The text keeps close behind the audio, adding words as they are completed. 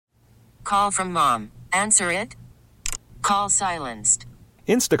call from mom. Answer it. Call silenced.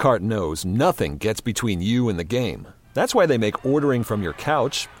 Instacart knows nothing gets between you and the game. That's why they make ordering from your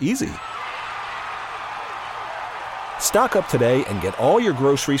couch easy. Stock up today and get all your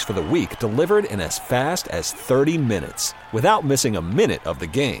groceries for the week delivered in as fast as 30 minutes without missing a minute of the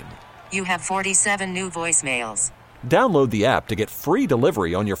game. You have 47 new voicemails. Download the app to get free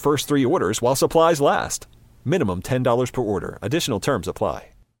delivery on your first 3 orders while supplies last. Minimum $10 per order. Additional terms apply.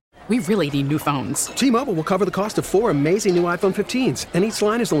 We really need new phones. T-Mobile will cover the cost of 4 amazing new iPhone 15s, and each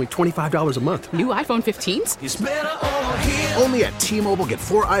line is only $25 a month. New iPhone 15s? It's better over here. Only at T-Mobile, get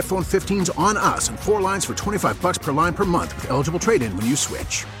 4 iPhone 15s on us and 4 lines for $25 per line per month with eligible trade-in when you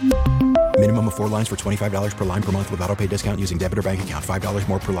switch. Minimum of 4 lines for $25 per line per month with autopay discount using debit or bank account. $5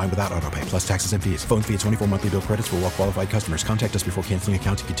 more per line without autopay, plus taxes and fees. Phone fee at 24 monthly bill credits for well-qualified customers. Contact us before canceling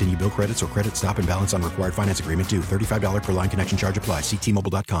account to continue bill credits or credit stop and balance on required finance agreement due. $35 per line connection charge applies. See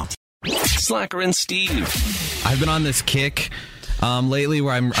T-Mobile.com. Slacker and Steve. I've been on this kick lately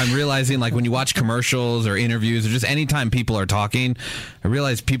where I'm realizing, like, when you watch commercials or interviews or just anytime people are talking, I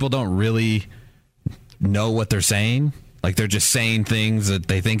realize people don't really know what they're saying. Like, they're just saying things that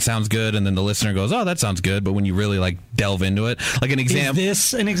they think sounds good, and then the listener goes, oh, that sounds good. But when you really, like, delve into it, like an example.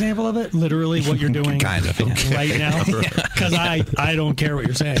 Is this an example of it? Literally what you're doing kind of right now? Because I don't care what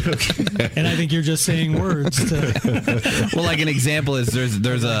you're saying. And I think you're just saying words. Well, like an example is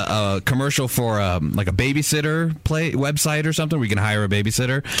there's a commercial for like a babysitter website or something where you can hire a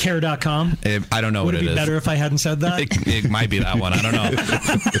babysitter. Care.com? I don't know what it is. Would it be better if I hadn't said that? It might be that one. I don't know.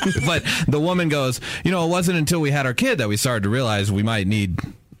 But the woman goes, it wasn't until we had our kid that we started to realize we might need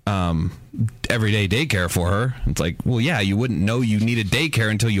everyday daycare for her. It's like, well, yeah, you wouldn't know you needed daycare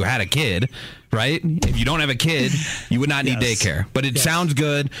until you had a kid, right? If you don't have a kid, you would not need daycare. But it sounds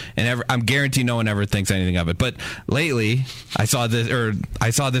good, and I'm guaranteed no one ever thinks anything of it. But lately, I saw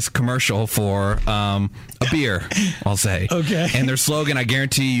this commercial for a beer, I'll say. Okay. And their slogan, I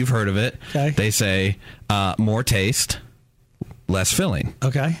guarantee you've heard of it. Okay. They say, more taste, less filling.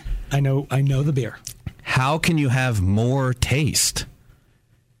 Okay. I know the beer. How can you have more taste?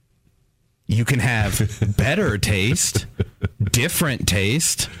 You can have better taste, different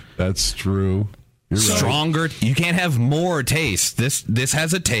taste. That's true. You're stronger. Right. You can't have more taste. This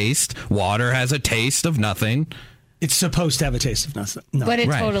has a taste. Water has a taste of nothing. It's supposed to have a taste of nothing. No. But it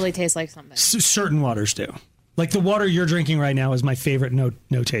totally tastes like something. Certain waters do. Like the water you're drinking right now is my favorite no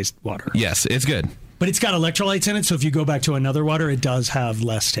taste water. Yes, it's good. But it's got electrolytes in it, so if you go back to another water, it does have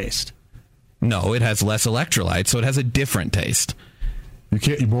less taste. No, it has less electrolytes, so it has a different taste. You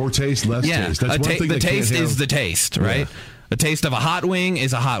can't more taste, less taste. That's one thing the taste is the taste, right? Yeah. A taste of a hot wing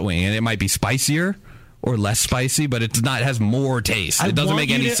is a hot wing, and it might be spicier or less spicy, but it has more taste. It doesn't make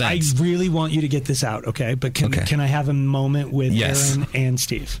any sense. I really want you to get this out, okay? But can I have a moment with Aaron and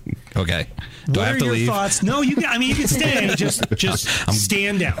Steve? Okay. Do I have to leave? What are your thoughts? No, you can stay. Just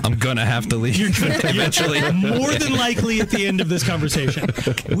stand down. I'm gonna have to leave eventually. More than likely at the end of this conversation.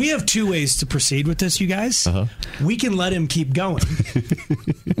 Okay. We have 2 ways to proceed with this, you guys. Uh-huh. We can let him keep going,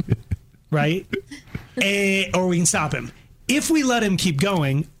 right? Or we can stop him. If we let him keep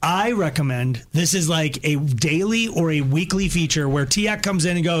going, I recommend this is like a daily or a weekly feature where Tiak comes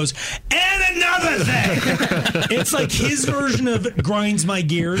in and goes, and another thing. It's like his version of grinds my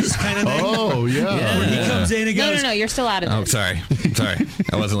gears kind of thing. Oh, yeah. Where he comes in and goes, No, you're still out of it. Oh, sorry.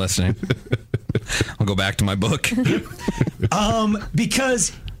 I wasn't listening. I'll go back to my book.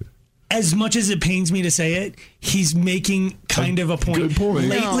 Because as much as it pains me to say it, he's making kind of a point. Good point.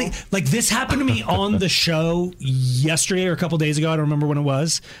 Lately, like this happened to me on the show yesterday or a couple days ago. I don't remember when it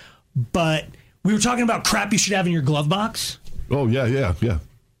was, but we were talking about crap you should have in your glove box. Oh, yeah.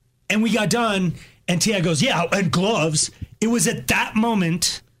 And we got done, and Tia goes, yeah, and gloves. It was at that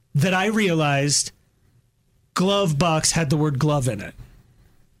moment that I realized glove box had the word glove in it.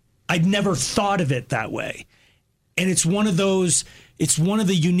 I'd never thought of it that way. And it's one of the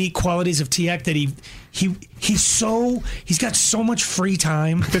unique qualities of Tiak that he's got so much free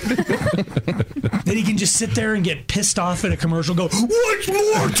time that he can just sit there and get pissed off at a commercial, go, what's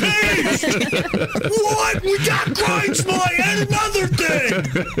more taste? What? We got grinds my and another thing.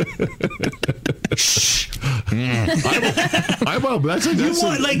 Shh.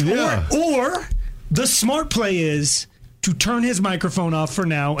 Or the smart play is to turn his microphone off for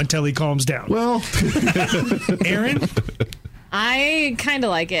now until he calms down. Well, Aaron? I kind of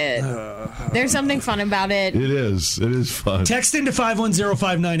like it. There's something fun about it. It is fun. Text into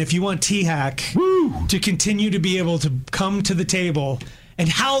 51059 if you want T-Hack to continue to be able to come to the table. And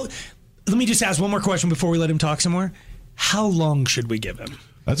let me just ask one more question before we let him talk some more. How long should we give him?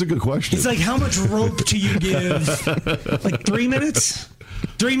 That's a good question. It's like, how much rope do you give? Like 3 minutes?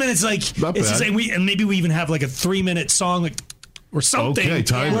 3 minutes, like Not it's bad. just, and maybe we even have like a 3-minute song, like or something. Okay,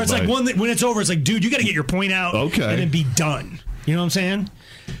 time where it's like when it's over, it's like, dude, you got to get your point out, Okay. and then be done. You know what I'm saying?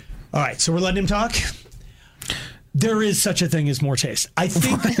 All right, so we're letting him talk. There is such a thing as more taste. I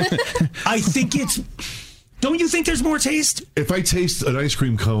think it's. Don't you think there's more taste? If I taste an ice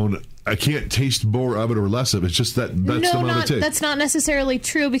cream cone, I can't taste more of it or less of it. It's just that's the amount of taste. That's not necessarily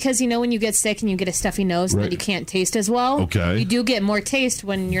true because, when you get sick and you get a stuffy nose and then you can't taste as well, you do get more taste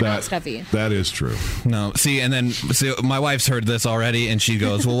when you're not stuffy. That is true. No, my wife's heard this already, and she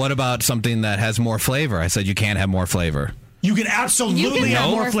goes, well, what about something that has more flavor? I said, you can't have more flavor. You can absolutely have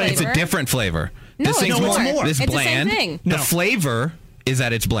more flavor. It's a different flavor. No, this thing's it's more. This It's bland. the same thing. The flavor is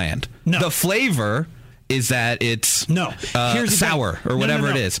that it's bland. No. The flavor is that it's sour or whatever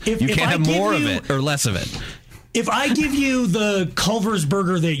it is. You can't have more of it or less of it. If I give you the Culver's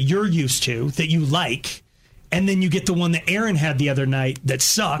burger that you're used to, that you like, and then you get the one that Aaron had the other night that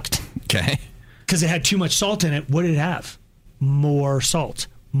sucked. Okay. Because it had too much salt in it. What did it have? More salt.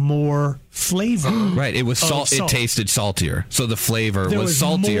 More flavor. Right. It was salt. It tasted saltier. So the flavor was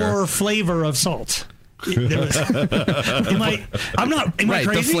saltier. More flavor of salt. Am I right,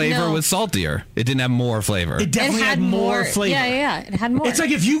 crazy? the flavor was saltier. It didn't have more flavor. It definitely had more flavor. Yeah, it had more. It's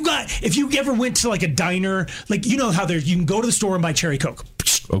like if you ever went to like a diner, like you know how you can go to the store and buy cherry Coke.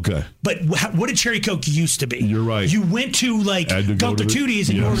 Okay. But what did cherry Coke used to be? You're right. You went to like Dr. Tootie's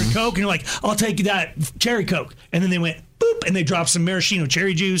and you ordered Coke and you're like, I'll take that cherry Coke. And then they went boop and they dropped some maraschino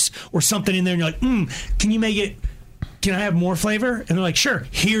cherry juice or something in there and you're like, can you make it? Can I have more flavor? And they're like, sure,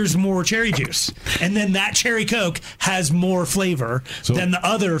 here's more cherry juice. And then that cherry Coke has more flavor than the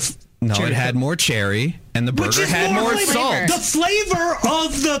other No, cherry it had Coke. more cherry, and the burger had more flavor. salt. The flavor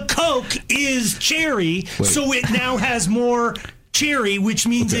of the Coke is cherry, so it now has more cherry, which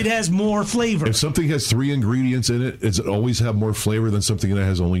means it has more flavor. If something has 3 ingredients in it, does it always have more flavor than something that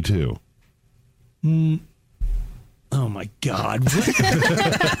has only 2? Oh my God.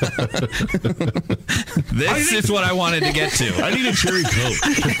 This is what I wanted to get to. I need a cherry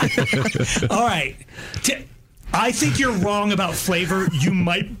Coke. All right. I think you're wrong about flavor. You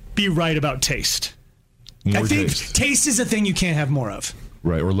might be right about taste. I think taste is a thing you can't have more of.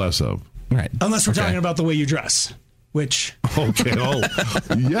 Right, or less of. Right. Unless we're talking about the way you dress, which... Okay,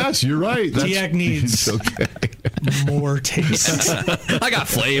 yes, you're right. Tiak needs more taste. I got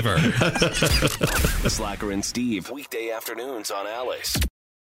flavor. Slacker and Steve, weekday afternoons on Alice.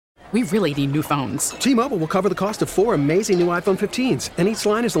 We really need new phones. T-Mobile will cover the cost of 4 amazing new iPhone 15s, and each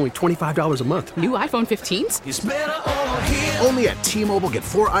line is only $25 a month. New iPhone 15s? It's better over here. Only at T-Mobile, get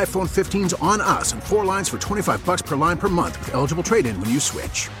 4 iPhone 15s on us and 4 lines for $25 per line per month with eligible trade-in when you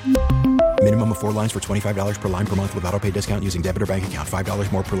switch. Minimum of 4 lines for $25 per line per month with autopay discount using debit or bank account.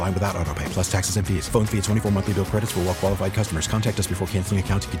 $5 more per line without autopay, plus taxes and fees. Phone fee at 24 monthly bill credits for well-qualified customers. Contact us before canceling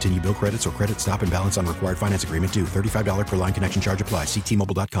account to continue bill credits or credit stop and balance on required finance agreement due. $35 per line connection charge applies. See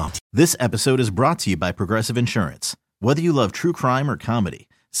T-Mobile.com. This episode is brought to you by Progressive Insurance. Whether you love true crime or comedy,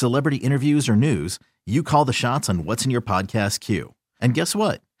 celebrity interviews or news, you call the shots on what's in your podcast queue. And guess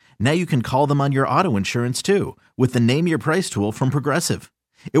what? Now you can call them on your auto insurance too with the Name Your Price tool from Progressive.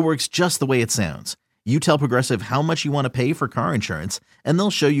 It works just the way it sounds. You tell Progressive how much you want to pay for car insurance, and they'll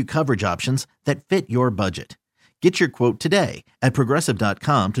show you coverage options that fit your budget. Get your quote today at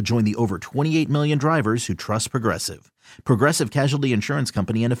Progressive.com to join the over 28 million drivers who trust Progressive. Progressive Casualty Insurance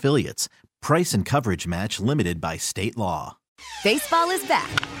Company and Affiliates. Price and coverage match limited by state law. Baseball is back,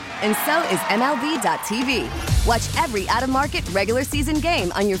 and so is MLB.tv. Watch every out-of-market regular season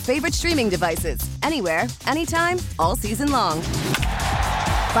game on your favorite streaming devices, anywhere, anytime, all season long.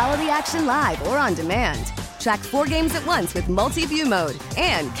 Follow the action live or on demand. Track 4 games at once with multi-view mode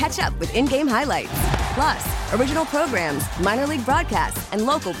and catch up with in-game highlights. Plus, original programs, minor league broadcasts, and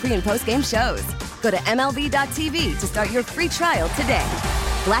local pre- and post-game shows. Go to MLB.tv to start your free trial today.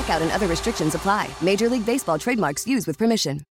 Blackout and other restrictions apply. Major League Baseball trademarks used with permission.